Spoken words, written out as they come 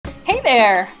Hey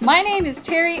there, my name is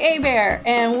Terry Abear,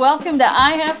 and welcome to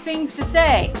I Have Things to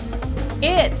Say.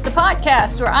 It's the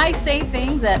podcast where I say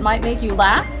things that might make you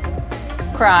laugh,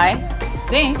 cry,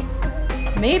 think,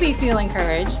 maybe feel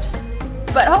encouraged,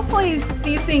 but hopefully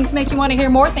these things make you want to hear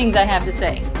more things I have to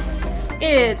say.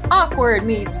 It's awkward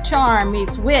meets charm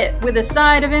meets wit with a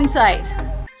side of insight.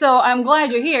 So I'm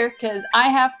glad you're here because I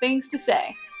have things to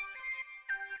say.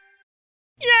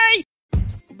 Yay!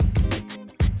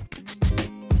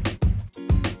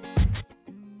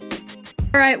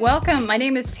 All right, welcome. My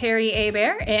name is Terry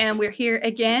Abear, and we're here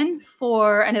again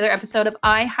for another episode of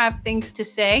I Have Things to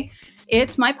Say.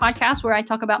 It's my podcast where I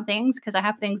talk about things because I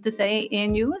have things to say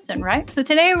and you listen, right? So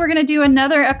today we're going to do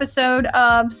another episode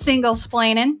of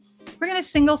Single-splaining. We're going to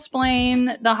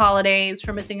single-splain the holidays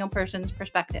from a single person's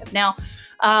perspective. Now,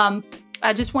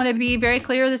 I just want to be very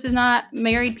clear. This is not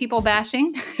married people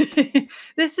bashing.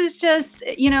 This is just,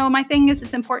 my thing is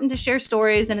it's important to share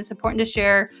stories and it's important to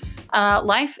share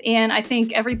life. And I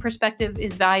think every perspective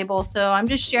is valuable. So I'm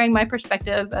just sharing my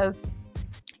perspective of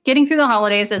getting through the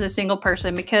holidays as a single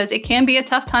person because it can be a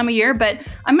tough time of year, but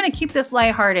I'm going to keep this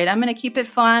lighthearted. I'm going to keep it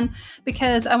fun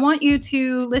because I want you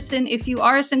to listen. If you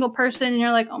are a single person and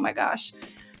you're like, oh my gosh,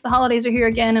 the holidays are here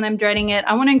again and I'm dreading it,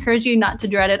 I want to encourage you not to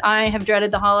dread it. I have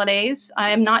dreaded the holidays.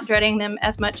 I am not dreading them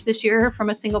as much this year from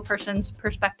a single person's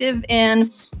perspective.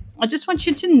 And I just want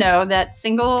you to know that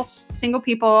single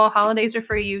people, holidays are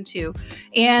for you too.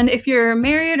 And if you're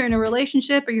married or in a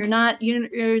relationship or you're not,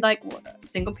 you're like,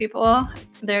 single people,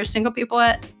 there's single people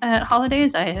at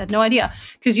holidays? I had no idea.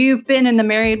 Because you've been in the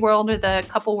married world or the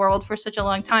couple world for such a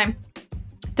long time.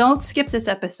 Don't skip this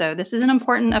episode. This is an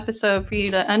important episode for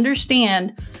you to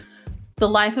understand the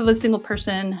life of a single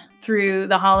person through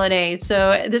the holidays.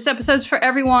 So this episode's for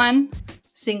everyone.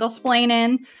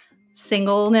 Single-splaining,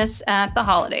 singleness at the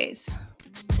holidays.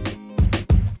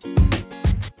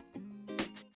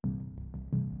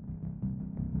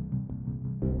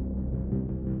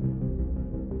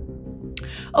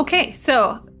 Okay,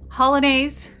 so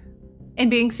holidays and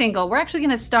being single. We're actually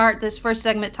going to start this first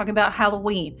segment talking about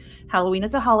Halloween. Halloween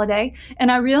is a holiday,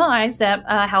 and I realize that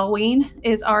Halloween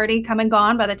is already come and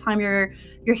gone by the time you're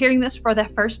hearing this for the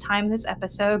first time this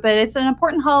episode, but it's an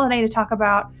important holiday to talk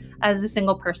about as a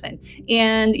single person.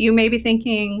 And you may be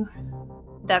thinking,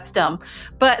 that's dumb,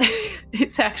 but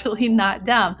it's actually not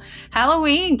dumb.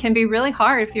 Halloween can be really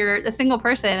hard if you're a single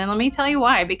person, and let me tell you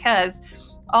why, because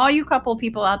all you couple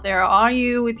people out there, all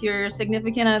you with your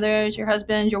significant others, your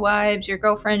husbands, your wives, your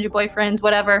girlfriends, your boyfriends,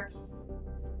 whatever,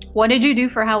 what did you do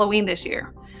for Halloween this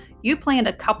year? You planned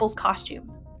a couple's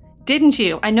costume, didn't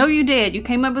you? I know you did. You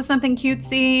came up with something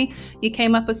cutesy. You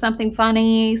came up with something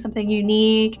funny, something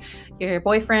unique. Your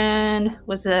boyfriend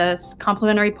was a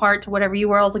complimentary part to whatever you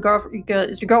were as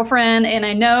your girlfriend. And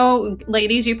I know,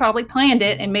 ladies, you probably planned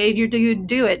it and made you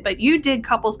do it, but you did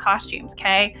couple's costumes,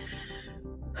 okay?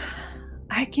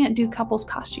 I can't do couples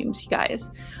costumes, you guys.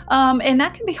 And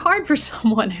that can be hard for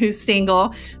someone who's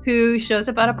single, who shows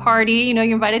up at a party. You're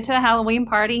invited to a Halloween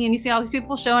party and you see all these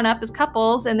people showing up as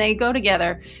couples and they go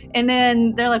together. And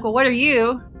then they're like, well, what are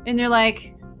you? And you're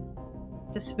like,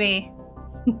 just me.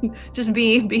 Just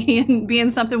being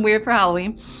something weird for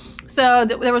Halloween. So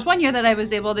there was one year that I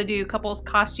was able to do couples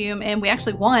costume and we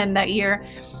actually won that year.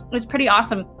 It was pretty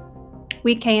awesome.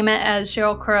 We came as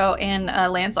Sheryl Crow and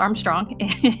Lance Armstrong.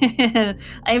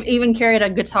 I even carried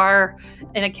a guitar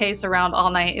in a case around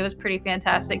all night. It was pretty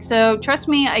fantastic. So trust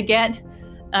me,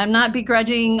 I'm not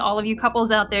begrudging all of you couples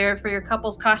out there for your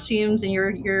couples costumes and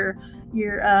your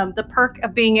the perk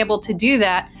of being able to do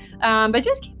that. But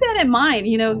just keep that in mind.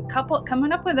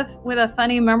 Coming up with a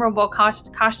funny, memorable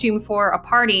costume for a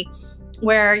party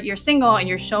where you're single and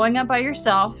you're showing up by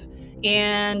yourself.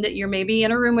 And you're maybe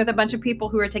in a room with a bunch of people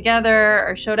who are together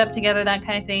or showed up together, that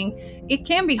kind of thing. It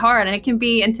can be hard and it can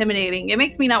be intimidating. It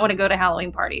makes me not want to go to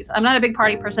Halloween parties. I'm not a big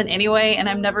party person anyway, and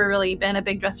I've never really been a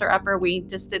big dresser-upper. We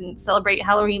just didn't celebrate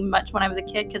Halloween much when I was a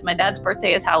kid because my dad's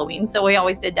birthday is Halloween, so we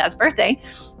always did dad's birthday.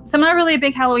 So I'm not really a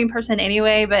big Halloween person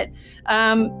anyway, but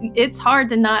it's hard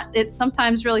to not, it's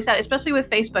sometimes really sad, especially with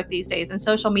Facebook these days and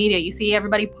social media. You see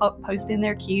everybody posting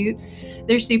their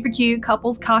super cute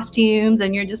couples costumes,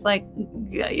 and you're just like,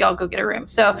 y'all go get a room.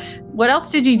 So what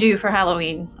else did you do for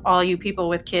Halloween, all you people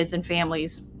with kids and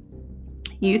families?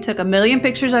 You took a million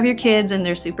pictures of your kids in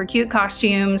their super cute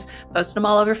costumes, posted them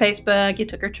all over Facebook. You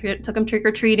took them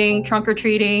trick-or-treating,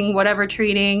 trunk-or-treating, whatever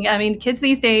treating. I mean, kids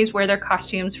these days wear their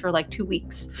costumes for like 2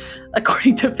 weeks,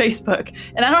 according to Facebook.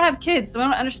 And I don't have kids, so I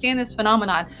don't understand this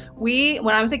phenomenon.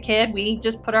 When I was a kid, we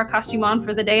just put our costume on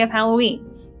for the day of Halloween.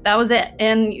 That was it.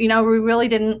 And, you know, we really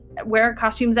didn't wear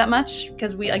costumes that much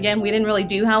because we didn't really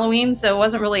do Halloween. So it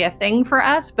wasn't really a thing for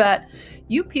us. But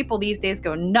you people these days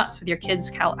go nuts with your kids'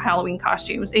 Halloween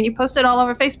costumes, and you post it all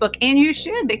over Facebook, and you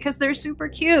should, because they're super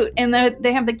cute, and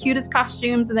they have the cutest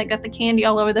costumes, and they got the candy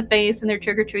all over the face, and they're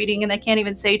trick-or-treating, and they can't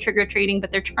even say trick-or-treating,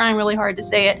 but they're trying really hard to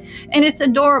say it, and it's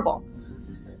adorable.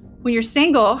 When you're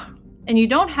single and you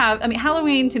don't have, I mean,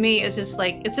 Halloween to me is just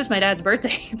like, it's just my dad's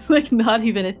birthday. It's like not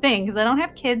even a thing because I don't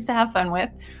have kids to have fun with.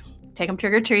 Take them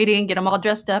trick-or-treating, get them all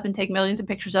dressed up, and take millions of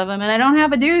pictures of them. And I don't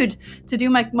have a dude to do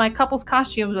my couple's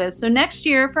costumes with. So next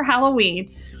year for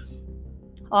Halloween,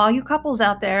 all you couples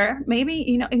out there, maybe,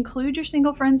 you know, include your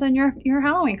single friends in your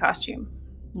Halloween costume.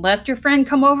 Let your friend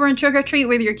come over and trick-or-treat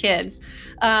with your kids.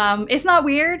 It's not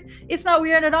weird. It's not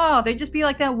weird at all. They just be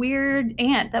like that weird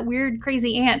aunt, that weird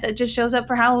crazy aunt that just shows up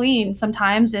for Halloween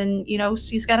sometimes, and you know,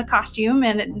 she's got a costume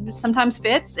and it sometimes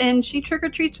fits, and she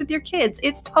trick-or-treats with your kids.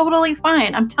 It's totally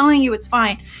fine. I'm telling you, it's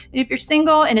fine. And if you're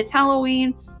single and it's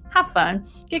Halloween, have fun.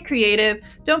 Get creative.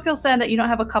 Don't feel sad that you don't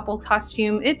have a couple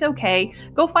costume. It's okay.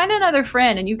 Go find another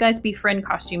friend and you guys be friend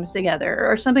costumes together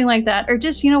or something like that. Or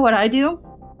just, you know what I do?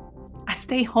 I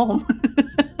stay home.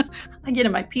 I get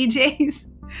in my PJs.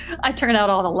 I turn out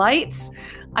all the lights.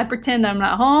 I pretend I'm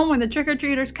not home when the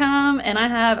trick-or-treaters come, and I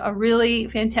have a really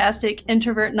fantastic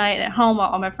introvert night at home while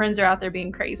all my friends are out there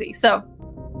being crazy. So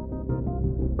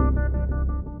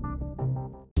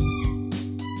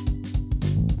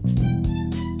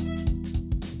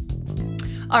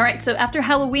all right, so after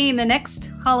Halloween, the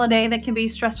next holiday that can be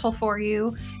stressful for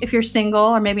you if you're single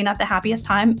or maybe not the happiest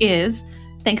time is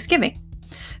Thanksgiving.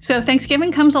 So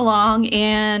Thanksgiving comes along,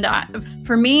 and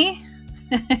for me,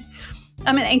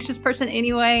 I'm an anxious person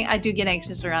anyway. I do get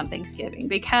anxious around Thanksgiving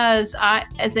because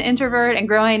as an introvert and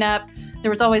growing up,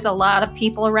 there was always a lot of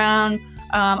people around,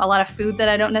 a lot of food that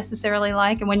I don't necessarily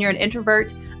like. And when you're an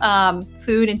introvert,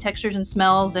 food and textures and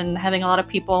smells and having a lot of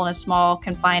people in a small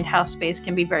confined house space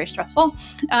can be very stressful.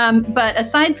 But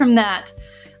aside from that,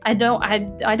 I don't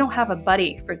have a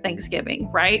buddy for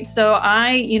Thanksgiving, right? So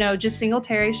just single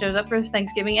Terry shows up for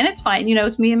Thanksgiving, and it's fine. You know,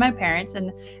 it's me and my parents,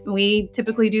 and we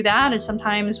typically do that. And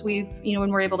sometimes when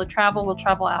we're able to travel, we'll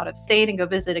travel out of state and go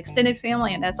visit extended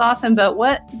family, and that's awesome. But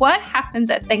what happens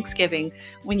at Thanksgiving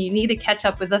when you need to catch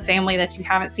up with a family that you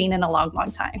haven't seen in a long,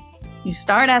 long time? You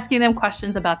start asking them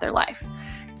questions about their life.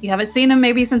 You haven't seen them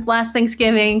maybe since last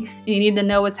Thanksgiving, and you need to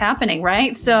know what's happening,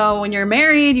 right? So when you're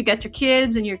married, you got your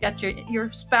kids, and you got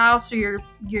your spouse, or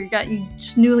you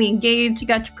just newly engaged, you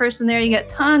got your person there, you got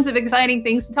tons of exciting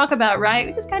things to talk about, right?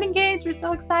 We just got engaged, we're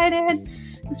so excited,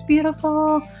 it's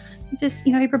beautiful.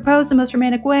 You proposed the most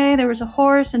romantic way. There was a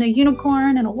horse and a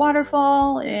unicorn and a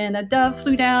waterfall, and a dove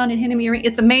flew down and handed me a ring.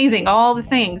 It's amazing, all the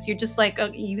things. You're just like,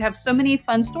 you have so many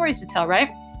fun stories to tell,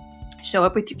 right? Show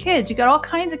up with your kids. You got all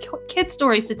kinds of kid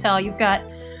stories to tell. You've got,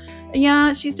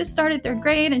 she's just started third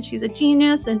grade and she's a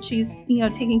genius, and she's,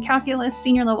 taking calculus,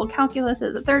 senior level calculus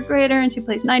as a third grader, and she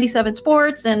plays 97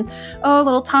 sports. And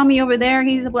little Tommy over there,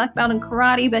 he's a black belt in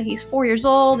karate, but he's 4 years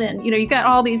old. And, you got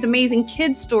all these amazing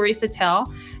kid stories to tell.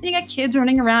 And you got kids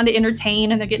running around to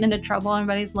entertain, and they're getting into trouble.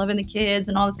 Everybody's loving the kids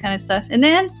and all this kind of stuff. And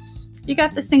then you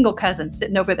got the single cousin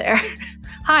sitting over there.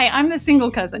 Hi, I'm the single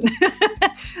cousin.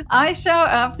 I show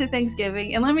up to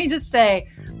Thanksgiving, and let me just say,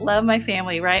 love my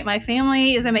family, right? My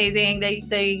family is amazing.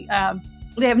 They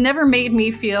have never made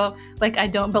me feel like I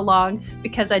don't belong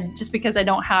because I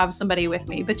don't have somebody with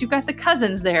me. But you've got the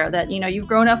cousins there that, you've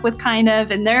grown up with kind of,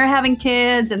 and they're having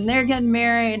kids and they're getting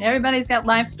married, and everybody's got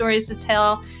life stories to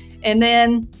tell. And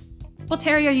then, well,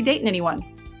 Terry, are you dating anyone?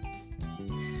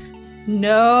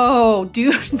 No,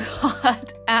 do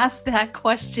not ask that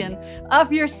question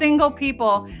of your single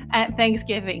people at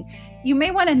Thanksgiving. You may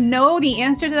want to know the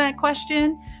answer to that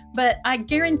question, but I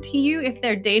guarantee you if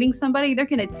they're dating somebody, they're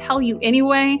going to tell you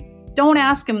anyway. Don't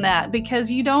ask them that, because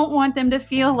you don't want them to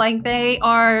feel like they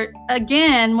are,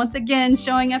 once again,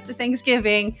 showing up to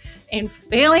Thanksgiving and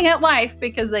failing at life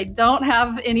because they don't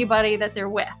have anybody that they're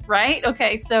with, right?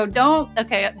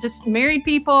 Just married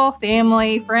people,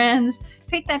 family, friends.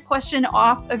 Take that question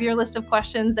off of your list of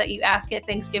questions that you ask at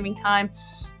Thanksgiving time.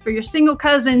 For your single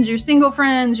cousins, your single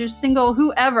friends, your single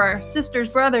whoever, sisters,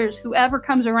 brothers, whoever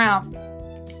comes around,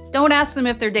 don't ask them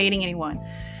if they're dating anyone.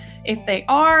 If they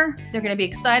are, they're going to be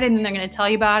excited and they're going to tell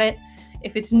you about it.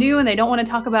 If it's new and they don't want to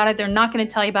talk about it, they're not going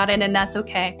to tell you about it, and that's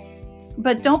okay.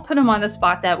 But don't put them on the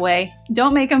spot that way.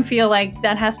 Don't make them feel like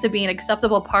that has to be an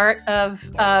acceptable part of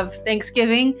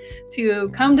Thanksgiving, to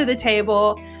come to the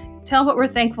table, tell what we're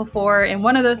thankful for, and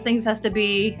one of those things has to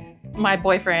be my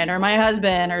boyfriend or my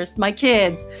husband or my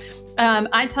kids.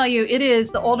 I tell you, it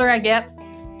is, the older I get,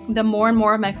 the more and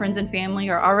more of my friends and family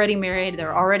are already married.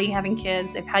 They're already having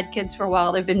kids. They've had kids for a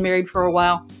while. They've been married for a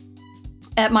while.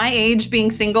 At my age, being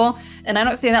single, and I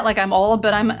don't say that like I'm old,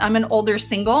 but I'm an older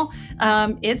single.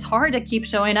 It's hard to keep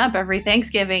showing up every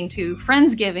Thanksgiving to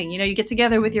Friendsgiving. You get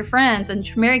together with your friends and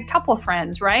married couple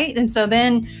friends, right? And so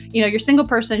then, your single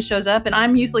person shows up, and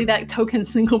I'm usually that token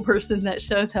single person that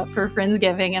shows up for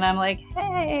Friendsgiving, and I'm like,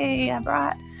 hey, I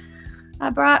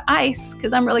brought ice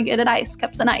because I'm really good at ice,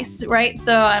 cups and ice, right?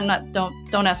 So I'm not,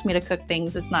 don't ask me to cook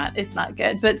things. It's not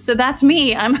good. But so that's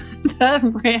me. I'm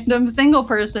the random single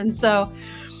person. So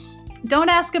don't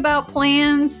ask about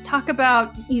plans. Talk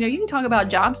about, you can talk about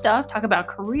job stuff, talk about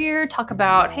career, talk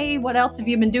about, hey, what else have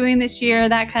you been doing this year?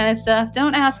 That kind of stuff.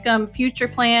 Don't ask them future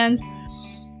plans.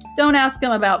 Don't ask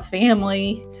them about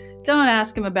family. Don't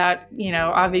ask them about,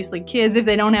 obviously kids if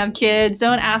they don't have kids.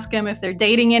 Don't ask them if they're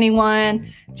dating anyone.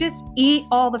 Just eat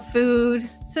all the food,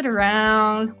 sit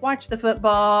around, watch the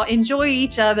football, enjoy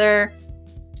each other.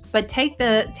 But take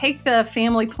the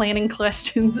family planning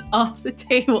questions off the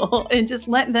table and just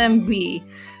let them be.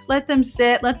 Let them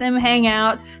sit, let them hang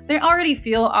out. They already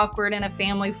feel awkward in a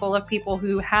family full of people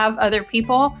who have other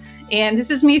people. And this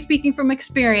is me speaking from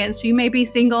experience. You may be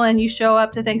single and you show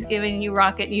up to Thanksgiving and you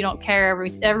rock it and you don't care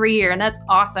every year. And that's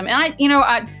awesome. And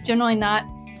it's generally not,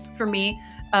 for me,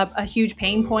 a huge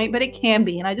pain point, but it can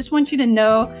be. And I just want you to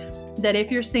know that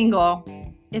if you're single,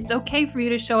 it's okay for you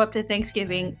to show up to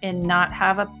Thanksgiving and not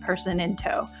have a person in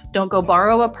tow. Don't go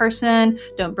borrow a person.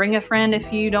 Don't bring a friend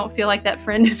if you don't feel like that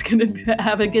friend is going to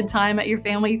have a good time at your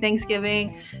family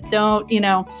Thanksgiving. Don't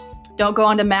go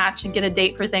on to Match and get a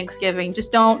date for Thanksgiving.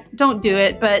 Just don't do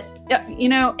it. But,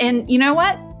 and you know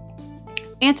what?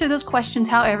 Answer those questions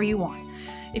however you want.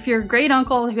 If you're a great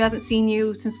uncle who hasn't seen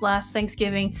you since last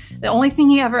Thanksgiving, the only thing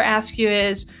he ever asks you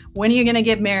is, when are you going to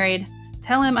get married?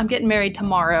 Tell him I'm getting married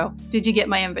tomorrow. Did you get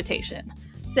my invitation?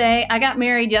 Say, I got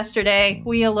married yesterday.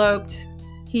 We eloped.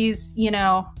 He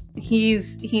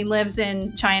lives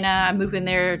in China. I'm moving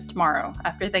there tomorrow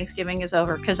after Thanksgiving is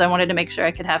over because I wanted to make sure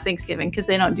I could have Thanksgiving because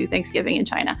they don't do Thanksgiving in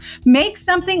China. Make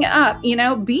something up,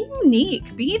 be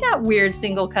unique, be that weird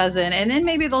single cousin, and then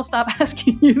maybe they'll stop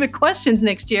asking you the questions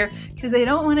next year because they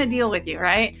don't want to deal with you,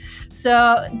 right?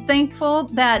 So thankful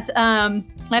that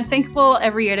I'm thankful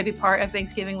every year to be part of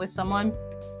Thanksgiving with someone.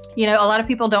 A lot of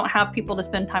people don't have people to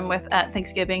spend time with at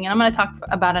Thanksgiving. And I'm going to talk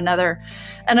about another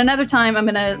time.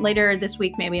 Later this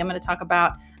week, maybe I'm going to talk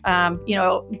about,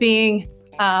 being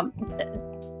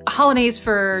holidays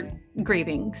for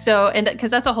grieving. So, and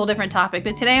because that's a whole different topic.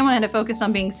 But today I wanted to focus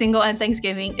on being single at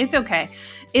Thanksgiving. It's okay.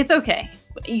 It's okay.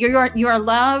 You are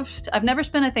loved. I've never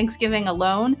spent a Thanksgiving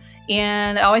alone,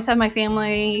 and I always have my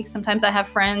family. Sometimes I have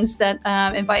friends that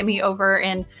invite me over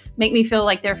and make me feel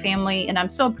like they're family, and I'm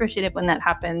so appreciative when that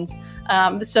happens.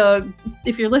 So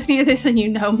if you're listening to this and you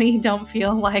know me, don't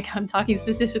feel like I'm talking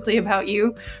specifically about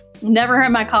you. Never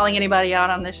am I calling anybody out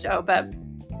on this show, but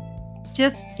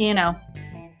just,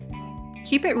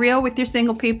 keep it real with your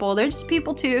single people. They're just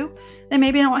people too. They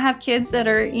maybe don't have kids that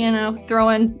are,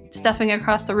 throwing stuffing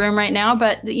across the room right now,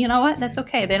 but you know what? That's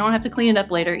okay. They don't have to clean it up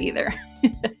later either.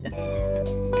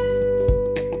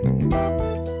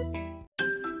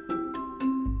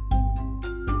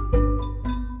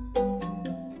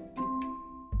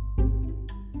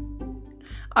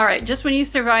 All right, just when you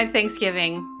survive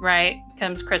Thanksgiving, right,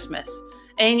 comes Christmas.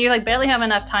 And you barely have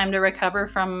enough time to recover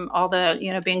from all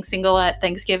the, being single at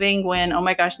Thanksgiving when, oh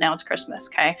my gosh, now it's Christmas,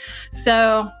 okay?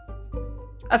 So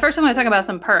first I'm going to talk about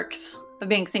some perks of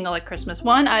being single at Christmas.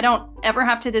 One, I don't ever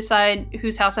have to decide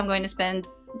whose house I'm going to spend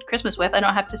Christmas with. I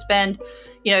don't have to spend,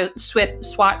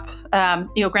 swap,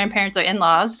 grandparents or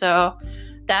in-laws. So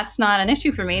that's not an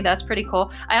issue for me. That's pretty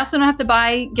cool. I also don't have to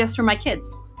buy gifts for my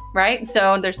kids. Right?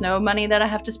 So there's no money that I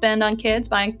have to spend on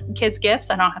buying kids gifts.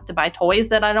 I don't have to buy toys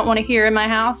that I don't want to hear in my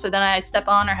house or that I step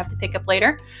on or have to pick up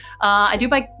later. I do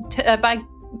buy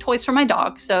toys for my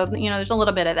dog. So, there's a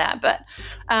little bit of that, but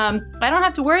I don't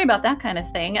have to worry about that kind of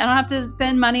thing. I don't have to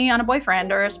spend money on a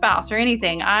boyfriend or a spouse or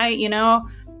anything.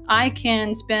 I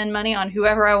can spend money on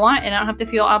whoever I want, and I don't have to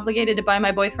feel obligated to buy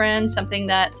my boyfriend something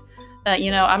that,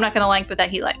 I'm not going to like, but that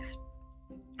he likes.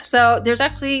 So there's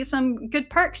actually some good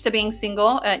perks to being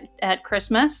single at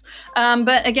Christmas.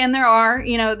 But again, there are,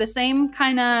 the same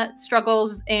kind of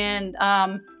struggles and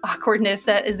awkwardness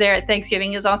that is there at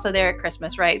Thanksgiving is also there at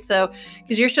Christmas, right? So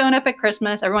because you're showing up at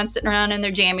Christmas, everyone's sitting around in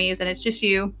their jammies and it's just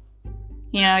you,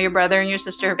 your brother and your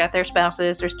sister have got their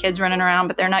spouses. There's kids running around,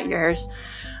 but they're not yours.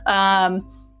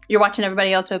 You're watching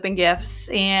everybody else open gifts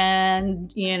and,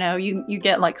 you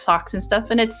get socks and stuff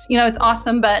and it's, it's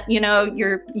awesome. But,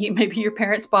 maybe your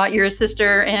parents bought your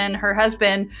sister and her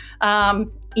husband,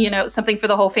 something for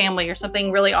the whole family or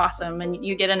something really awesome, and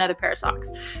you get another pair of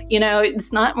socks. We're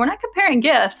not comparing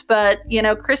gifts, but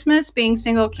Christmas, being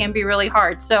single, can be really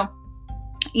hard. So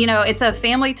it's a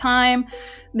family time.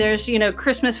 There's,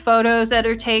 Christmas photos that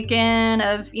are taken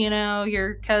of,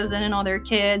 your cousin and all their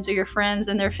kids, or your friends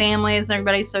and their families, and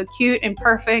everybody's so cute and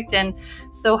perfect and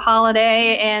so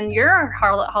holiday. And your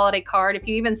holiday card, if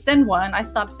you even send one, I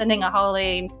stopped sending a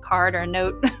holiday card or a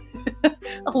note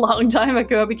a long time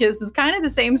ago, because it's kind of the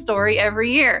same story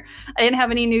every year. I didn't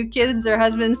have any new kids or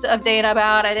husbands to update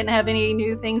about. I didn't have any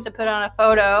new things to put on a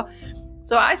photo.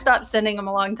 So I stopped sending them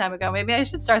a long time ago. Maybe I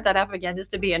should start that up again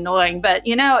just to be annoying. But,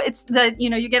 it's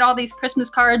you get all these Christmas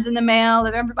cards in the mail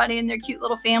of everybody and their cute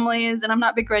little families. And I'm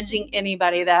not begrudging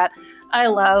anybody that. I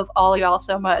love all y'all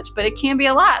so much, but it can be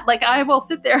a lot. Like, I will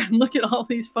sit there and look at all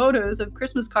these photos of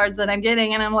Christmas cards that I'm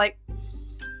getting, and I'm like,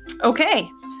 okay,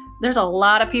 there's a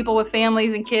lot of people with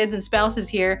families and kids and spouses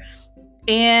here,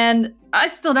 and I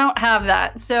still don't have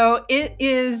that. So it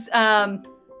is,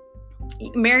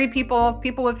 married people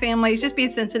with families, just be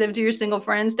sensitive to your single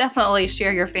friends. Definitely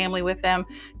share your family with them.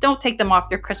 Don't take them off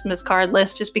your Christmas card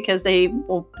list just because they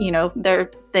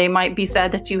might be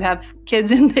sad that you have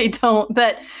kids and they don't.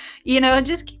 But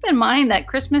just keep in mind that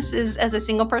Christmas is, as a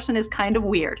single person, is kind of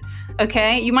weird.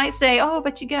 Okay, you might say, oh,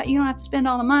 but you don't have to spend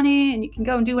all the money, and you can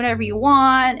go and do whatever you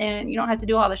want, and you don't have to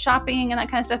do all the shopping and that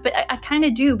kind of stuff. But I kind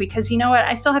of do, because you know what?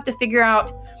 I still have to figure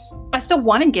out. I still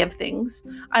want to give things.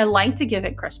 I like to give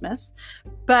at Christmas,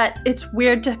 but it's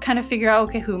weird to kind of figure out,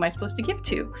 okay, who am I supposed to give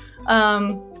to?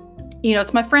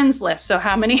 It's my friends list. So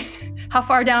how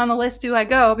far down the list do I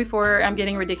go before I'm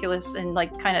getting ridiculous and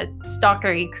like kind of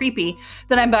stalkery, creepy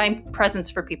that I'm buying presents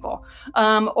for people?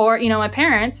 Or my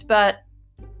parents, but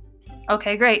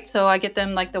okay, great. So I get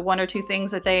them like the one or two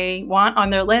things that they want on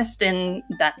their list, and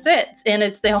that's it. And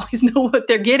they always know what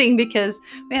they're getting, because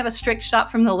we have a strict shop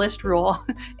from the list rule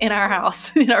in our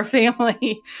house, in our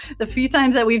family. The few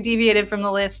times that we've deviated from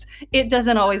the list, it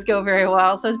doesn't always go very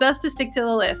well. So it's best to stick to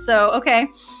the list. So, okay.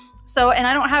 So, and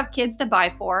I don't have kids to buy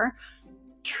for.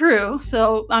 True.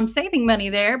 So I'm saving money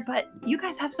there, but you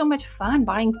guys have so much fun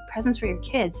buying presents for your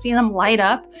kids, seeing them light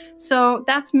up. So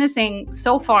that's missing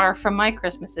so far from my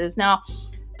Christmases. Now,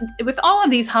 with all of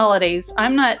these holidays,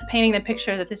 I'm not painting the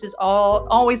picture that this is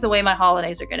always the way my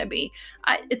holidays are going to be.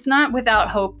 It's not without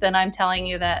hope that I'm telling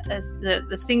you that as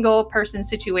the single person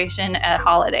situation at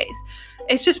holidays.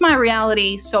 It's just my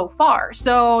reality so far.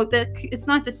 So it's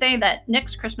not to say that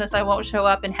next Christmas I won't show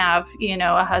up and have,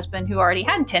 a husband who already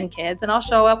had 10 kids, and I'll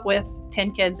show up with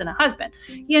 10 kids and a husband.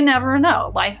 You never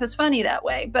know. Life is funny that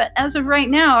way. But as of right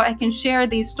now, I can share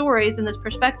these stories and this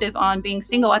perspective on being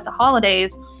single at the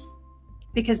holidays,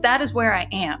 because that is where I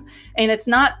am. And it's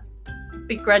not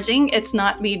begrudging. It's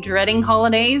not me dreading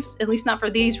holidays, at least not for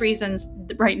these reasons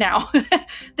right now.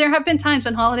 There have been times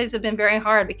when holidays have been very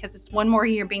hard because it's one more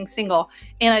year being single,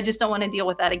 and I just don't want to deal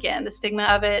with that again. The stigma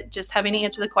of it, just having to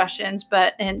answer the questions.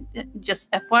 And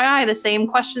just FYI, the same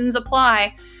questions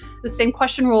apply. The same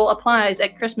question rule applies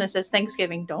at Christmas as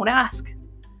Thanksgiving. Don't ask.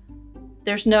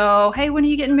 There's no, hey, when are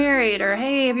you getting married? Or,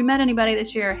 hey, have you met anybody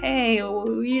this year? Hey,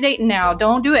 who are you dating now?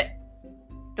 Don't do it.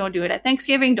 Don't do it at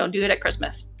Thanksgiving. Don't do it at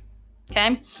Christmas.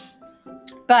 Okay?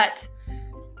 But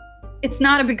it's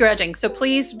not a begrudging. So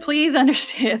please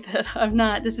understand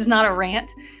that this is not a rant.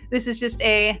 This is just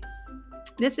an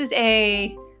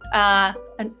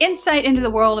insight into the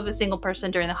world of a single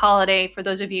person during the holiday, for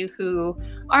those of you who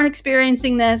aren't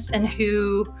experiencing this and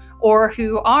who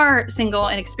are single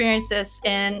and experience this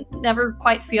and never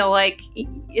quite feel like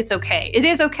it's okay. It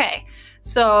is okay.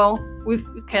 So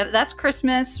that's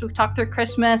Christmas. We've talked through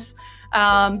Christmas.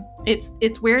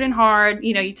 It's weird and hard.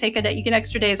 You get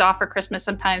extra days off for Christmas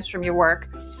sometimes from your work,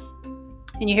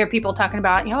 and you hear people talking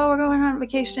about, we're going on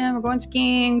vacation, we're going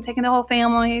skiing, taking the whole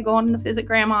family, going to visit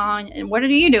grandma. And what are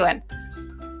you doing?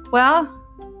 Well,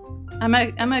 I'm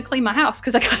gonna clean my house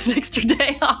because I got an extra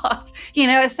day off.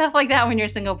 Stuff like that. When you're a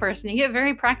single person, you get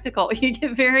very practical. You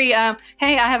get very,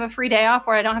 hey, I have a free day off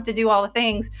where I don't have to do all the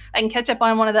things. I can catch up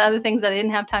on one of the other things that I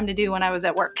didn't have time to do when I was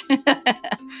at work.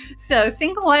 So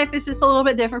single life is just a little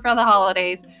bit different for the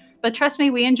holidays, but trust me,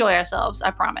 we enjoy ourselves.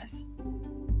 I promise.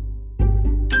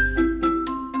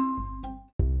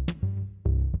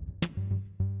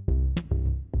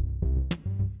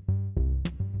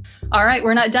 All right,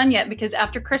 we're not done yet, because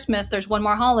after Christmas, there's one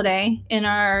more holiday in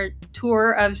our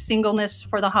tour of singleness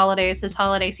for the holidays this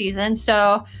holiday season.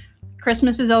 So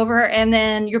Christmas is over, and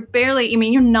then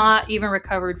you're not even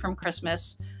recovered from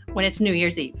Christmas when it's New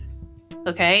Year's Eve.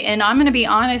 Okay, and I'm going to be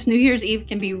honest, New Year's Eve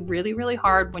can be really, really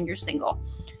hard when you're single.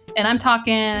 And I'm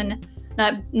talking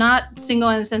Not single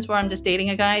in the sense where I'm just dating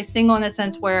a guy, single in the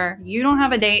sense where you don't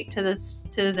have a date to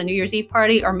the New Year's Eve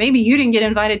party, or maybe you didn't get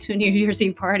invited to a New Year's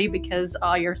Eve party because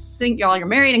all your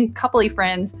married and coupley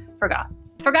friends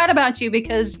forgot about you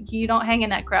because you don't hang in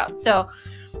that crowd. So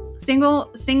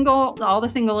single, all the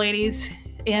single ladies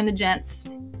and the gents,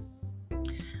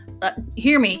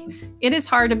 hear me. It is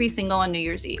hard to be single on New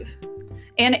Year's Eve.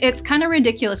 And it's kind of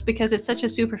ridiculous because it's such a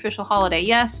superficial holiday.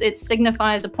 Yes, it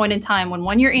signifies a point in time when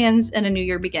one year ends and a new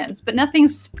year begins, but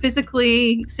nothing's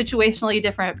physically, situationally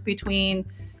different between,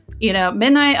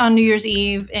 midnight on New Year's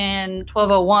Eve and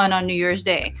 12:01 on New Year's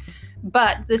Day.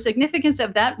 But the significance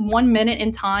of that 1 minute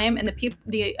in time and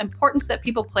the importance that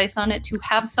people place on it to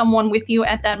have someone with you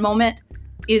at that moment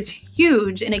is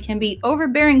huge, and it can be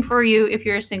overbearing for you if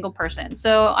you're a single person.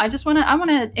 So I want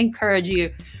to encourage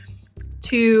you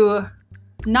to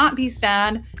not be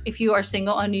sad if you are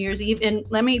single on New Year's Eve. And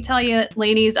let me tell you,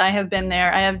 ladies, I have been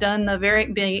there. I have done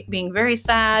being very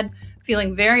sad,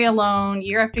 feeling very alone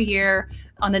year after year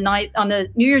on the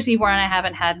New Year's Eve when I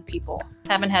haven't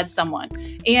had someone.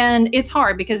 And it's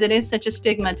hard because it is such a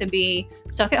stigma to be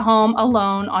stuck at home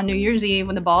alone on New Year's Eve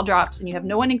when the ball drops and you have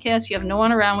no one to kiss, you have no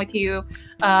one around with you.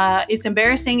 It's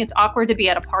embarrassing. It's awkward to be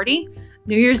at a party.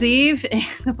 New Year's Eve, and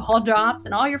the ball drops,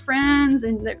 and all your friends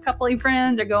and their coupley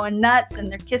friends are going nuts,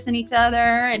 and they're kissing each other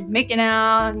and making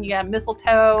out, and you got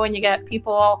mistletoe, and you got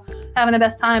people having the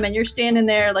best time, and you're standing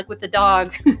there like with the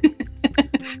dog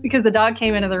because the dog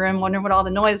came into the room wondering what all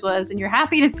the noise was, and you're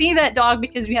happy to see that dog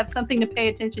because you have something to pay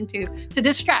attention to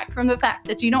distract from the fact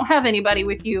that you don't have anybody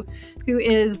with you who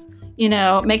is,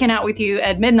 making out with you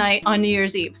at midnight on New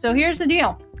Year's Eve. So here's the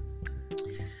deal.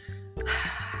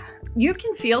 You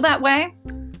can feel that way,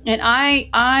 and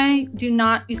I do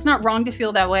not. It's not wrong to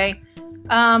feel that way.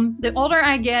 The older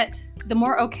I get, the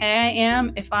more okay I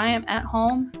am if I am at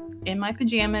home in my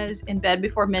pajamas in bed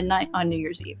before midnight on New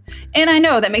Year's Eve. And I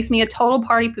know that makes me a total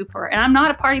party pooper, and I'm not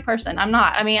a party person. I'm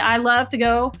not. I mean, I love to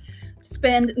go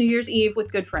spend New Year's Eve with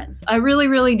good friends. I really,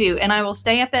 really do, and I will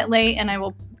stay up that late, and I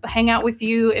will hang out with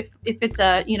you if it's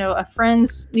a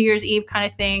friend's New Year's Eve kind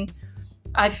of thing.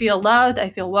 I feel loved. I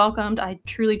feel welcomed. I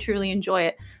truly, truly enjoy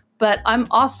it. But I'm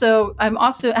also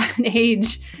at an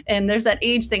age, and there's that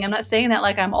age thing. I'm not saying that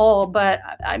like I'm old, but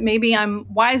maybe I'm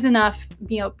wise enough,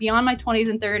 beyond my 20s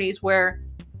and 30s, where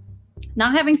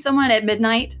not having someone at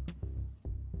midnight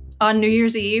on New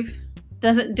Year's Eve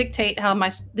doesn't dictate how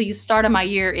the start of my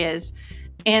year is.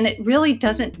 And it really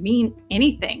doesn't mean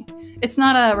anything. It's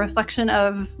not a reflection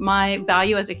of my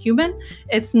value as a human.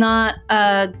 It's not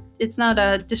a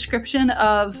description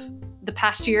of the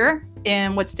past year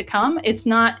and what's to come. It's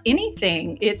not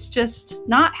anything. It's just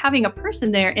not having a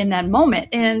person there in that moment.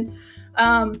 And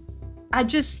I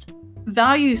just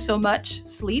value so much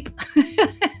sleep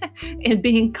and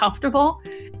being comfortable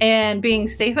and being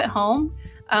safe at home.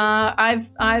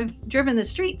 I've driven the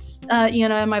streets,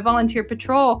 in my volunteer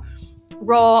patrol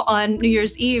role on New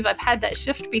Year's Eve. I've had that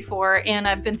shift before, and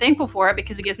I've been thankful for it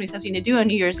because it gives me something to do on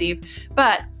New Year's Eve.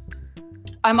 But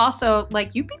I'm also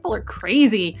like, you people are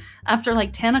crazy after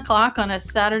like 10 o'clock on a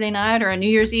Saturday night or a New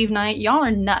Year's Eve night. Y'all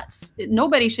are nuts.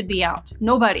 Nobody should be out.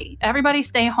 Nobody. Everybody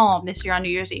stay home this year on New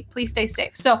Year's Eve. Please stay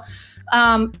safe. So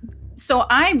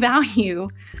I value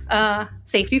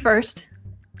safety first,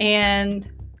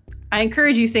 and I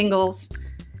encourage you singles,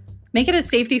 make it a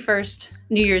safety first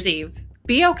New Year's Eve.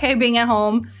 Be okay being at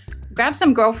home. Grab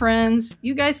some girlfriends.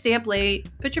 You guys stay up late.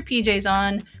 Put your PJs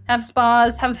on. Have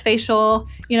spas. Have a facial.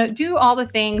 Do all the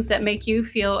things that make you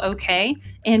feel okay.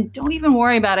 And don't even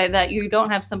worry about it that you don't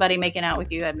have somebody making out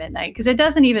with you at midnight, because it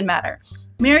doesn't even matter.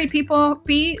 Married people,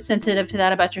 be sensitive to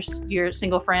that about your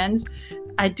single friends.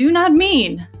 I do not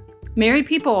mean married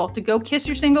people to go kiss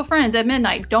your single friends at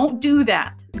midnight. Don't do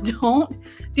that. Don't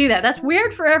do that. That's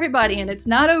weird for everybody, and it's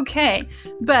not okay.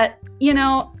 But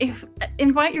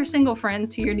invite your single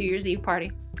friends to your New Year's Eve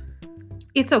party.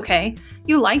 It's okay.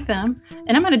 You like them.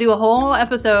 And I'm going to do a whole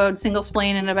episode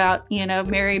single-splaining about,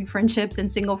 married friendships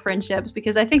and single friendships,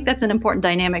 because I think that's an important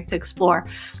dynamic to explore.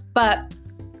 But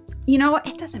you know what?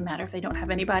 It doesn't matter if they don't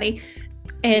have anybody.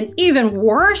 And even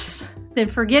worse than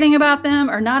forgetting about them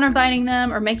or not inviting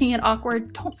them or making it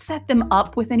awkward, don't set them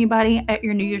up with anybody at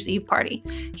your New Year's Eve party.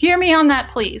 Hear me on that,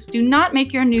 please. Do not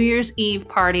make your New Year's Eve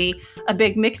party a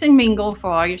big mix and mingle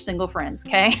for all your single friends,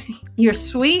 okay? You're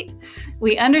sweet.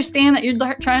 We understand that you're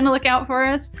trying to look out for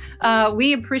us.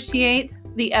 We appreciate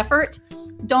the effort.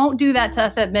 Don't do that to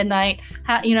us at midnight,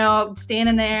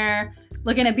 standing there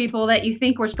looking at people that you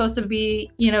think we're supposed to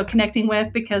be, connecting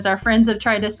with because our friends have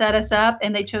tried to set us up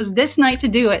and they chose this night to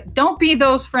do it. Don't be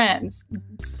those friends.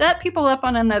 Set people up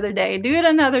on another day. Do it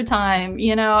another time.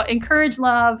 Encourage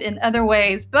love in other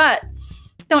ways. But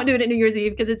don't do it at New Year's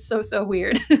Eve because it's so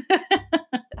weird.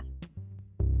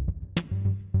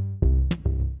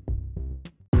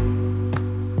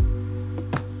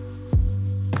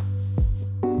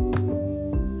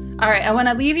 All right, I want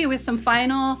to leave you with some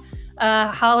final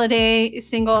holiday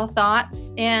single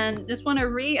thoughts, and just want to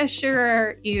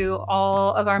reassure you,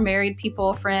 all of our married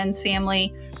people, friends,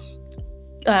 family,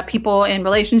 people in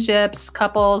relationships,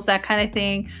 couples, that kind of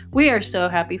thing. We are so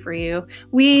happy for you.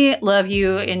 We love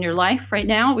you in your life right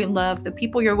now. We love the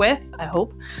people you're with, I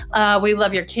hope. We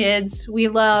love your kids. We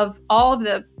love all of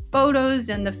the photos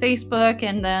and the Facebook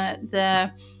and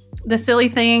the silly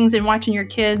things and watching your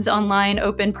kids online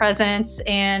open presents.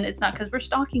 And it's not because we're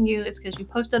stalking you, it's because you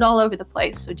post it all over the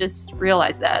place. So just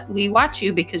realize that we watch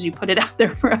you because you put it out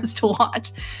there for us to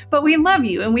watch. But we love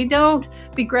you, and we don't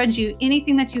begrudge you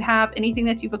anything that you have, anything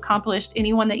that you've accomplished,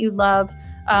 anyone that you love.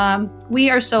 We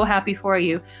are so happy for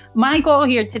you. My goal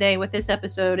here today with this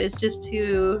episode is just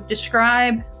to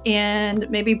describe and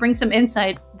maybe bring some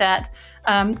insight that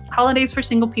holidays for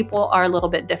single people are a little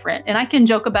bit different. And I can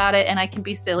joke about it and I can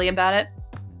be silly about it.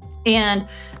 And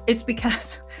it's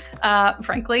because,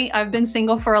 frankly, I've been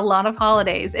single for a lot of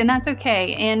holidays, and that's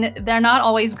okay. And they're not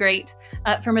always great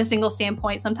from a single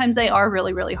standpoint. Sometimes they are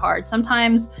really, really hard.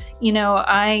 Sometimes,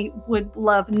 I would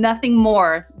love nothing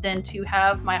more than to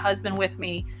have my husband with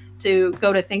me to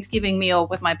go to Thanksgiving meal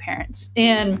with my parents.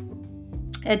 And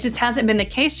it just hasn't been the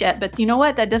case yet. But you know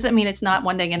what? That doesn't mean it's not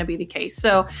one day going to be the case.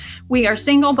 So we are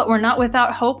single, but we're not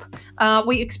without hope.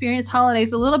 We experience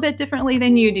holidays a little bit differently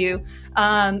than you do.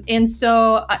 And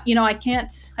so, I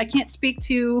can't speak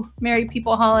to married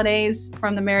people holidays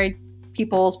from the married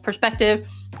people's perspective.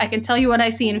 I can tell you what I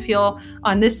see and feel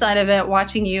on this side of it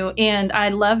watching you. And I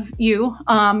love you.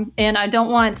 And I don't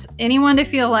want anyone to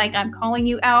feel like I'm calling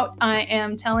you out. I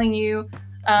am telling you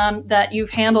that you've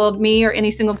handled me or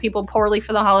any single people poorly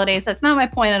for the holidays. That's not my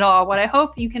point at all. What I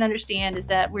hope you can understand is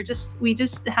that we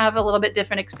just have a little bit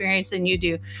different experience than you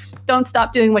do. Don't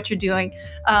stop doing what you're doing,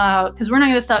 because we're not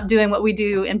going to stop doing what we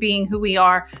do and being who we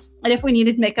are. And if we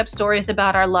needed to make up stories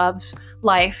about our love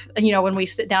life, when we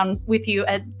sit down with you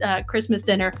at Christmas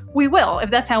dinner, we will, if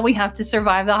that's how we have to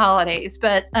survive the holidays.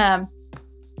 But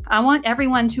I want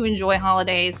everyone to enjoy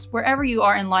holidays wherever you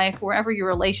are in life, wherever your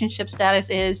relationship status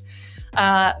is.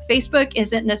 Facebook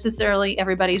isn't necessarily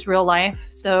everybody's real life.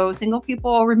 So single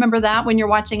people, remember that when you're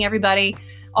watching everybody,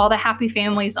 all the happy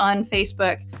families on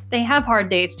Facebook, they have hard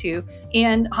days too.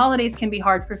 And holidays can be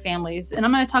hard for families. And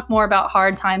I'm going to talk more about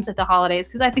hard times at the holidays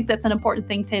because I think that's an important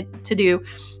thing to do.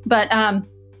 But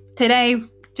today,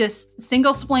 just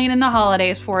single-splaining the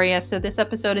holidays for you. So this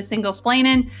episode is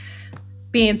single-splaining,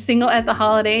 being single at the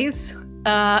holidays.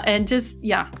 And just,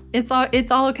 it's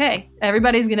all okay.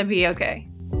 Everybody's going to be okay.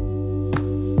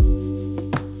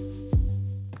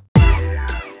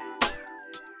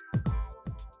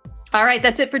 All right,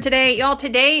 that's it for today. Y'all,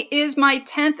 today is my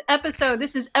 10th episode.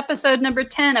 This is episode number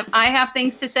 10 of I Have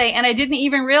Things to Say, and I didn't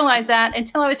even realize that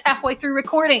until I was halfway through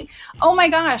recording. Oh my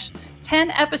gosh,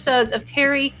 10 episodes of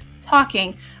Terry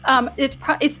talking.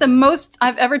 It's the most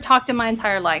I've ever talked in my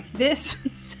entire life. This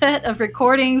set of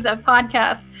recordings of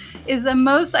podcasts is the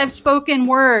most I've spoken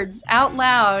words out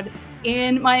loud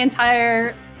in my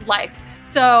entire life.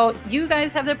 So you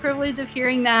guys have the privilege of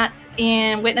hearing that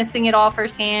and witnessing it all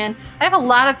firsthand. I have a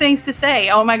lot of things to say.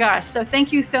 Oh my gosh. So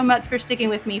thank you so much for sticking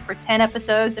with me for 10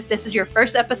 episodes. If this is your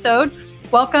first episode,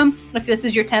 welcome. If this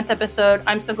is your 10th episode,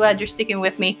 I'm so glad you're sticking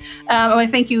with me. I want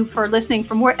to thank you for listening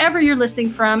from wherever you're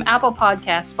listening from: Apple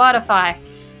Podcasts, Spotify,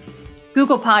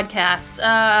 Google Podcasts,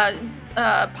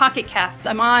 Pocket Casts.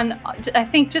 I'm on, I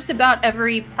think, just about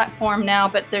every platform now,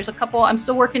 but there's a couple. I'm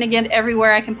still working again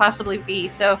everywhere I can possibly be.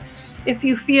 So if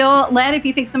you feel led, if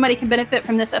you think somebody can benefit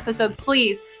from this episode,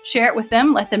 please share it with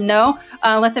them. Let them know.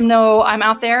 Let them know I'm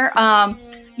out there.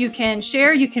 You can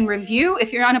share, you can review.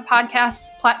 If you're on a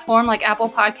podcast platform like Apple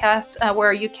Podcasts,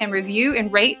 where you can review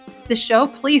and rate the show,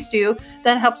 please do.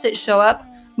 That helps it show up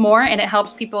more, and it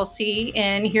helps people see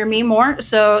and hear me more.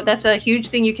 So that's a huge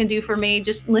thing you can do for me.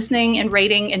 Just listening and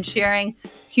rating and sharing.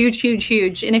 Huge, huge,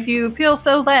 huge. And if you feel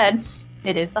so led,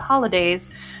 it is the holidays,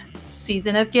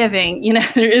 season of giving.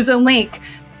 There is a link.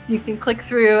 You can click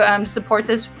through, support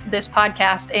this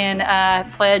podcast, and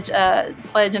pledge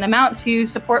an amount to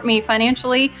support me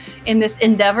financially in this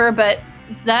endeavor. But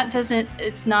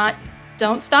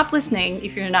don't stop listening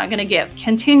if you're not going to give.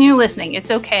 Continue listening.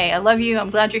 It's okay. I love you. I'm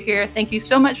glad you're here. Thank you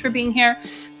so much for being here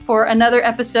for another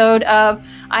episode of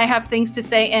I Have Things to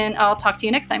Say, and I'll talk to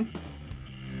you next time.